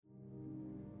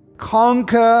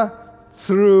conquer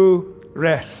through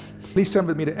rest. Please turn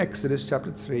with me to Exodus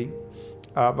chapter 3,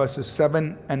 verses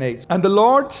 7 and 8. And the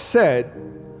Lord said,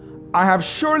 I have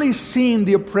surely seen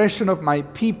the oppression of my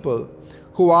people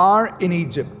who are in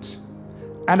Egypt,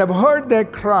 and have heard their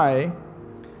cry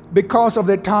because of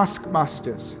their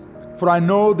taskmasters, for I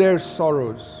know their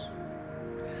sorrows.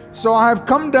 So I have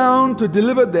come down to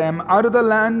deliver them out of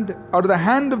the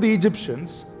hand of the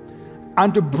Egyptians,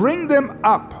 and to bring them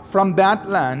up from that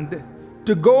land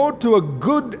to go to a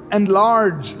good and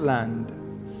large land,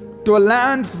 to a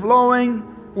land flowing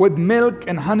with milk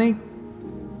and honey,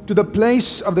 to the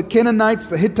place of the Canaanites,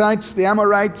 the Hittites, the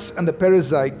Amorites, and the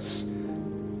Perizzites,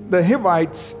 the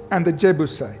Hivites, and the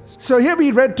Jebusites. So here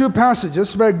we read two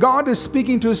passages where God is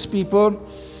speaking to his people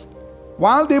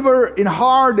while they were in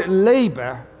hard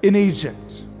labor in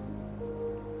Egypt.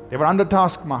 They were under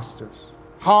taskmasters,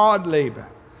 hard labor.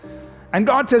 And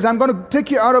God says, I'm going to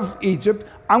take you out of Egypt.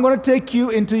 I'm going to take you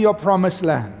into your promised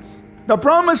land. The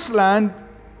promised land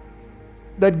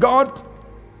that God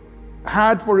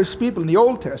had for his people in the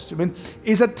Old Testament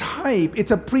is a type,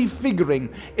 it's a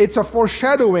prefiguring, it's a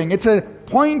foreshadowing, it's a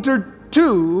pointer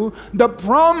to the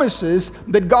promises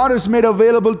that God has made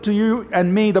available to you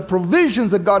and me, the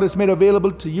provisions that God has made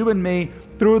available to you and me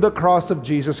through the cross of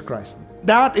Jesus Christ.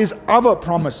 That is our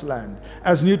promised land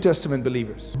as New Testament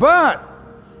believers. But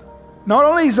not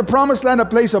only is the promised land a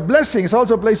place of blessing, it's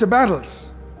also a place of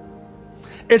battles.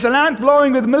 It's a land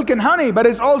flowing with milk and honey, but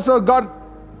it's also got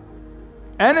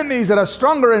enemies that are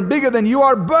stronger and bigger than you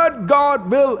are, but God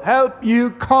will help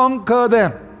you conquer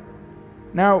them.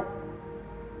 Now,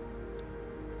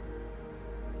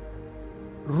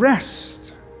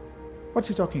 rest. What's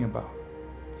he talking about?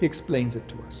 He explains it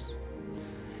to us.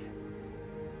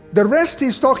 The rest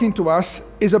he's talking to us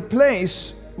is a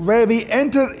place where we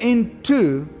enter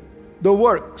into the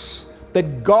works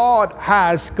that God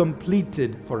has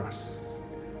completed for us.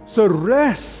 So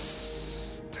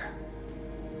rest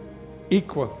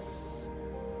equals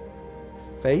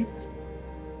faith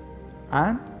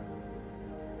and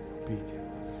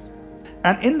obedience.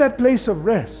 And in that place of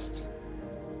rest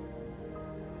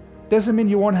doesn't mean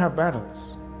you won't have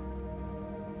battles.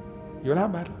 You'll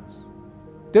have battles.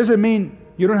 Doesn't mean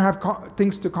you don't have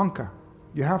things to conquer.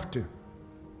 You have to.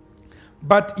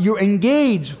 But you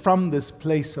engage from this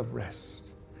place of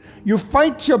rest. You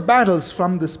fight your battles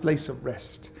from this place of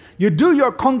rest. You do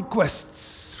your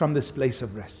conquests from this place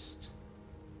of rest.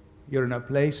 You're in a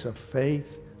place of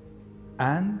faith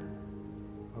and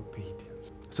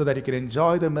obedience, so that you can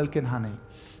enjoy the milk and honey,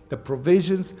 the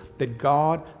provisions that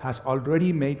God has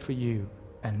already made for you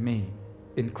and me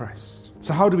in Christ.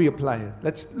 So how do we apply it?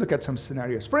 Let's look at some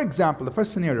scenarios. For example, the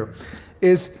first scenario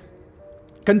is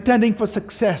contending for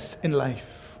success in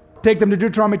life. Take them to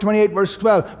Deuteronomy 28 verse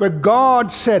 12, where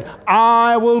God said,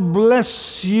 I will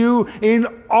bless you in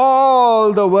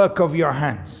all the work of your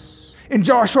hands. In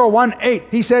Joshua 1:8,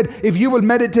 he said, if you will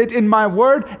meditate in my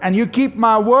word and you keep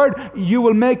my word, you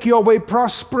will make your way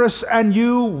prosperous and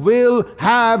you will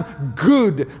have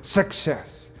good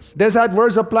success. Does that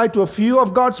verse apply to a few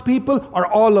of God's people or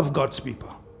all of God's people?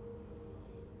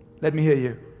 Let me hear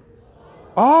you.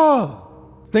 All.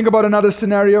 Think about another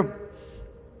scenario.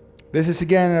 This is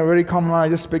again a very common one. I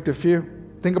just picked a few.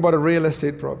 Think about a real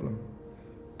estate problem.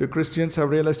 Do Christians have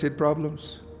real estate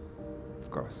problems? Of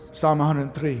course. Psalm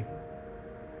 103,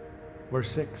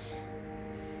 verse 6.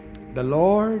 The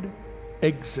Lord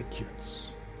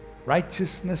executes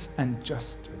righteousness and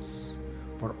justice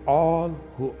for all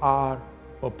who are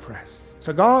oppressed.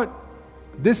 So God,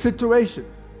 this situation,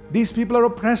 these people are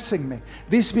oppressing me.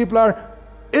 These people are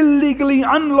illegally,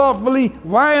 unlawfully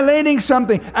violating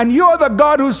something. And you are the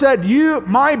God who said,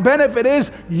 my benefit is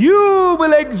you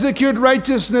will execute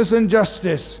righteousness and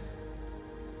justice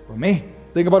for me.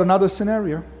 Think about another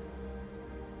scenario.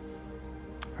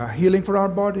 Healing for our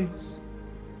bodies.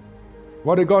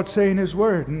 What did God say in his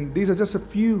word? And these are just a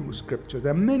few scriptures.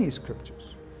 There are many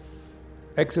scriptures.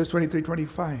 Exodus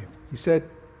 23:25. He said,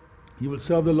 you will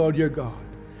serve the Lord your God.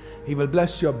 He will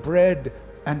bless your bread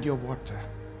and your water.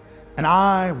 And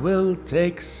I will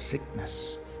take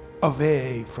sickness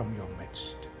away from your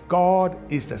midst. God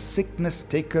is the sickness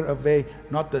taker away,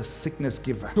 not the sickness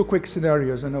giver. Two quick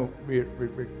scenarios. I know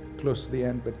we're close to the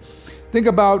end, but think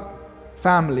about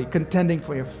family, contending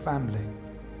for your family.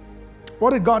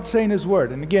 What did God say in his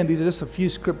word? And again, these are just a few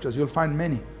scriptures. You'll find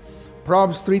many.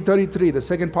 Proverbs 3:33, the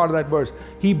second part of that verse.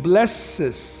 He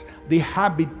blesses the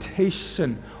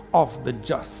habitation of the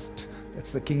just.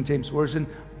 That's the King James Version,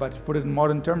 but to put it in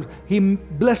modern terms, he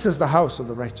blesses the house of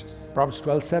the righteous. Proverbs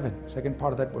 12:7, second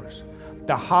part of that verse.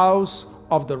 The house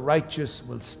of the righteous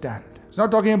will stand. It's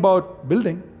not talking about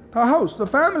building. the house, the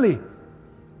family,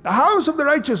 the house of the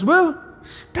righteous will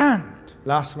stand.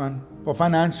 Last one, for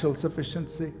financial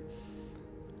sufficiency.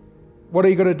 What are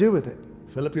you going to do with it?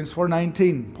 Philippians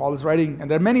 4:19, Paul is writing,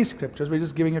 and there are many scriptures, we're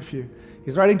just giving a few.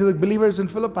 He's writing to the believers in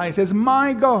Philippi. He says,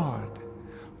 my God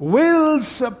will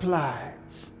supply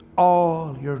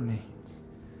all your needs.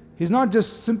 He's not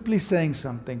just simply saying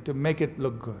something to make it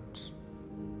look good.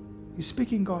 He's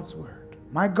speaking God's word.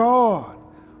 My God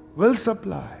will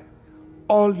supply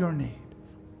all your need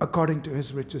according to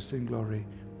his riches in glory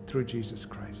through Jesus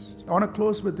Christ. I want to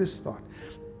close with this thought.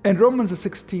 In Romans, the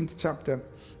 16th chapter,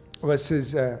 verse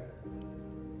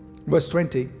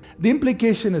 20, the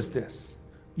implication is this: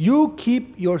 you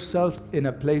keep yourself in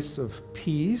a place of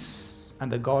peace,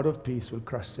 and the God of peace will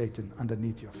crush Satan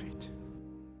underneath your feet.